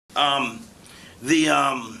As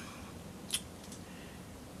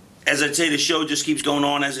I say, the show just keeps going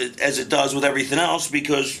on as it does with everything else,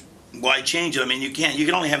 because why change it? I mean, you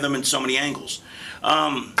can only have them in so many angles.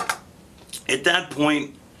 At that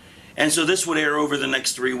point, and so this would air over the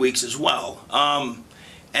next 3 weeks as well.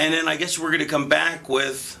 And then I guess we're going to come back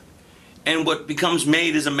with, and what becomes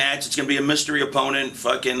made is a match. It's going to be a mystery opponent,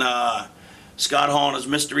 fucking Scott Hall and his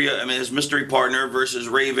mystery partner versus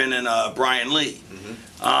Raven and Brian Lee.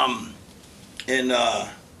 Mm-hmm.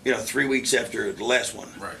 3 weeks after the last one.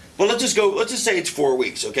 Right. Well, let's just say it's 4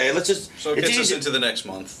 weeks, okay? So it gets us into the next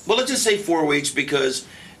month. Well, let's just say 4 weeks, because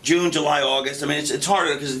June, July, August. I mean, it's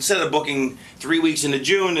harder, because instead of booking 3 weeks into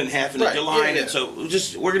June and half into July, yeah. and so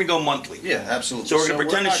we're going to go monthly. Yeah, absolutely. So we're going to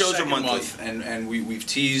pretend the shows are monthly. And we've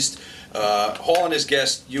teased Hall and his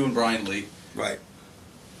guest, you and Brian Lee. Right.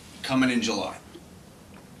 Coming in July.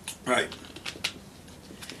 Right.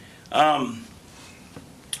 I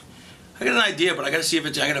got an idea, but I got to see if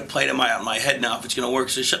I got to play it in my head now if it's going to work.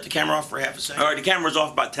 So shut the camera off for half a second. All right, the camera's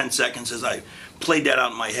off about 10 seconds as I played that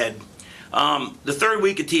out in my head. The third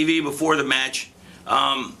week of TV before the match,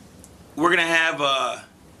 we're gonna have a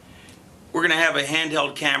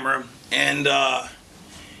handheld camera, and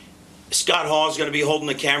Scott Hall's gonna be holding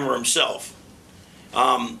the camera himself,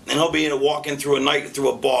 and he'll be walking through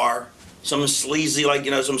a bar, some sleazy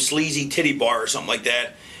some sleazy titty bar or something like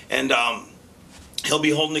that, and he'll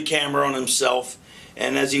be holding the camera on himself,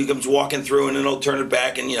 and as he comes walking through, and then he'll turn it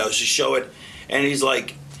back and just show it, and he's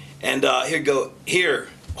like, and here.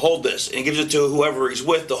 Hold this, and he gives it to whoever he's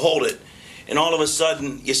with to hold it, and all of a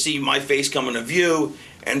sudden you see my face come into view,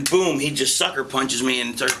 and boom, he just sucker punches me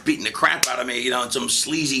and starts beating the crap out of me, in some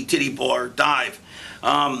sleazy titty bar dive.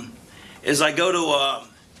 As I go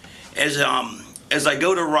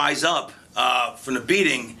to rise up from the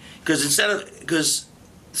beating, because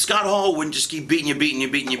Scott Hall wouldn't just keep beating you,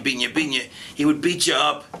 he would beat you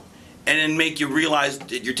up and then make you realize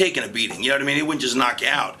that you're taking a beating. You know what I mean? He wouldn't just knock you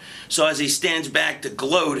out. So as he stands back to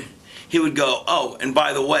gloat, he would go, "Oh, and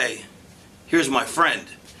by the way, here's my friend."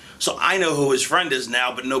 So I know who his friend is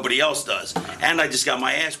now, but nobody else does. And I just got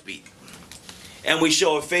my ass beat. And we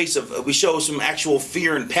show some actual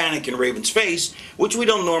fear and panic in Raven's face, which we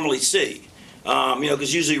don't normally see.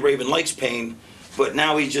 Because usually Raven likes pain, but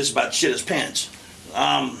now he's just about shit his pants.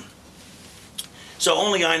 So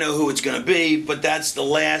only I know who it's going to be, but that's the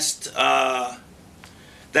last, let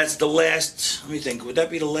me think, would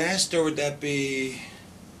that be the last, or would that be,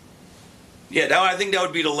 I think that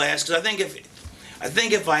would be the last, because I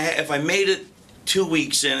think if I made it 2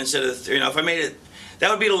 weeks in instead of, if I made it,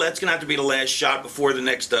 that's going to have to be the last shot before the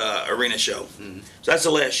next arena show. Mm-hmm. So that's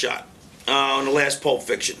the last shot, on the last Pulp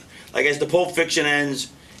Fiction. Like, as the Pulp Fiction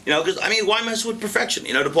ends, because, why mess with perfection?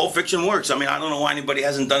 The Pulp Fiction works. I don't know why anybody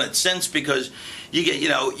hasn't done it since, because you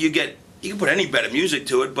can put any bit of music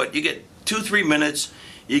to it, but you get 2-3 minutes,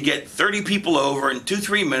 you get 30 people over in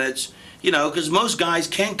 2-3 minutes, because most guys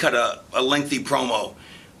can cut a lengthy promo.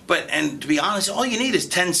 And to be honest, all you need is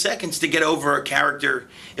 10 seconds to get over a character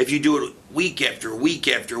if you do it week after week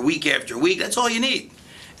after week after week. That's all you need.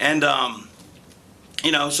 And,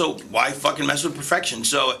 so why fucking mess with perfection?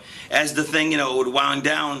 So as the thing, would wind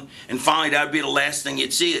down, and finally that would be the last thing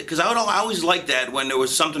you'd see it. Because I always like that when there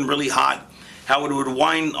was something really hot, how it would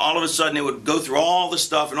wind, all of a sudden it would go through all the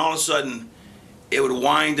stuff, and all of a sudden it would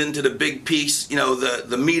wind into the big piece,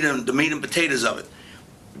 the meat and potatoes of it.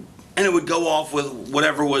 And it would go off with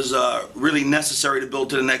whatever was really necessary to build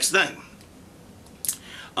to the next thing.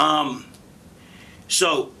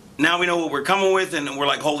 So now we know what we're coming with, and we're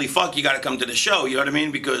like, holy fuck, you got to come to the show, you know what I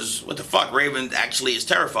mean? Because what the fuck, Raven actually is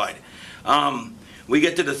terrified. We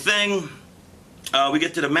get to the thing, we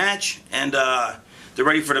get to the match, and they're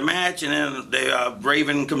ready for the match, and then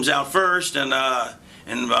Raven comes out first, and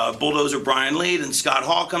Bulldozer Brian Lee, and Scott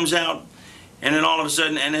Hall comes out, and then all of a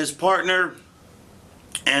sudden, and his partner,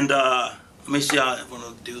 and let me see how I want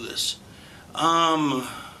to do this.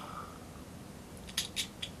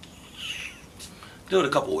 Do it a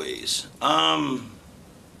couple ways.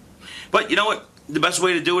 But you know what? The best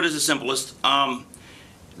way to do it is the simplest. I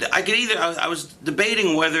was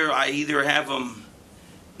debating whether I either have them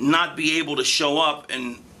not be able to show up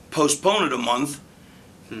and postpone it a month,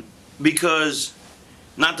 because,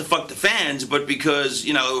 not to fuck the fans, but because,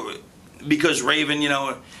 because Raven,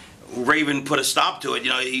 Raven put a stop to it.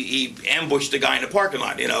 He ambushed the guy in the parking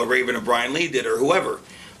lot. Raven or Brian Lee did, or whoever.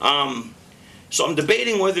 So I'm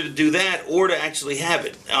debating whether to do that or to actually have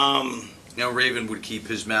it. Raven would keep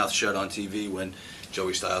his mouth shut on TV when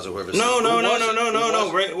Joey Styles or whoever. No.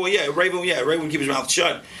 Raven would keep his mouth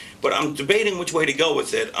shut. But I'm debating which way to go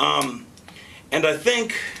with it. And I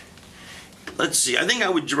think let's see. I think I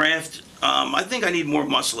would draft. I think I need more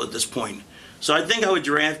muscle at this point. So I think I would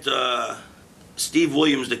draft Steve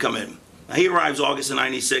Williams to come in. Now, he arrives August of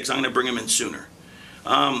 '96. I'm going to bring him in sooner.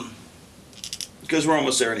 Because we're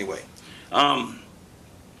almost there anyway.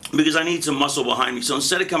 Because I need some muscle behind me. So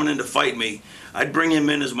instead of coming in to fight me, I'd bring him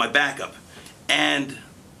in as my backup. And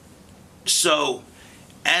so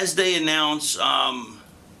as they announce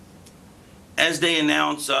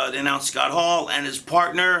Scott Hall and his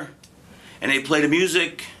partner, and they play the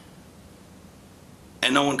music,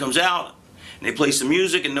 and no one comes out, and they play some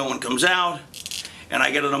music, and no one comes out, and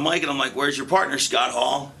I get on the mic, and I'm like, "Where's your partner, Scott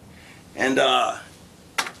Hall?" And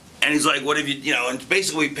he's like, "What have you, and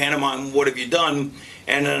basically pantomime, what have you done?"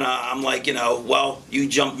 And then I'm like, "Well, you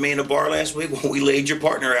jumped me in a bar last week. Well, we laid your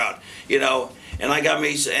partner out, and I got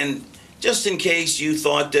me, and just in case you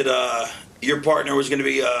thought that your partner was going to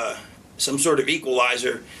be some sort of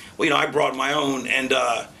equalizer, well, I brought my own, and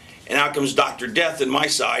out comes Dr. Death in my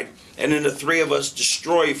side, and then the three of us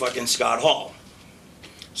destroy fucking Scott Hall.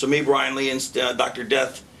 So me, Brian Lee, and Dr.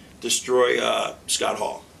 Death destroy Scott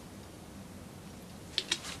Hall.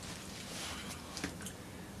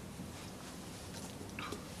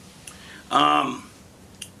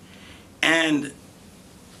 And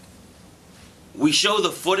we show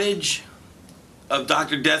the footage of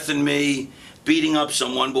Dr. Death and me beating up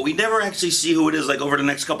someone, but we never actually see who it is, like over the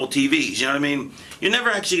next couple TVs, you know what I mean? You're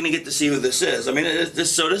never actually going to get to see who this is. I mean,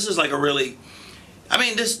 this is like a really,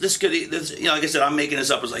 this could, like I said, I'm making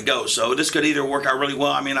this up as I go, so this could either work out really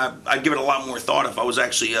well. I mean, I'd give it a lot more thought if I was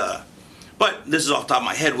actually, but this is off the top of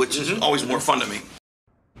my head, which is always more fun to me.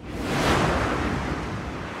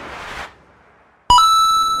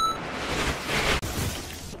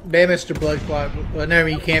 Ban Mr. Bloodclot. Well, no,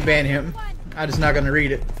 you can't ban him. I'm just not going to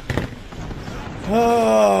read it.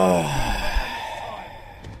 Oh.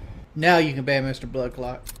 Now you can ban Mr.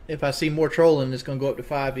 Bloodclot. If I see more trolling, it's going to go up to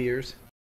 5 years.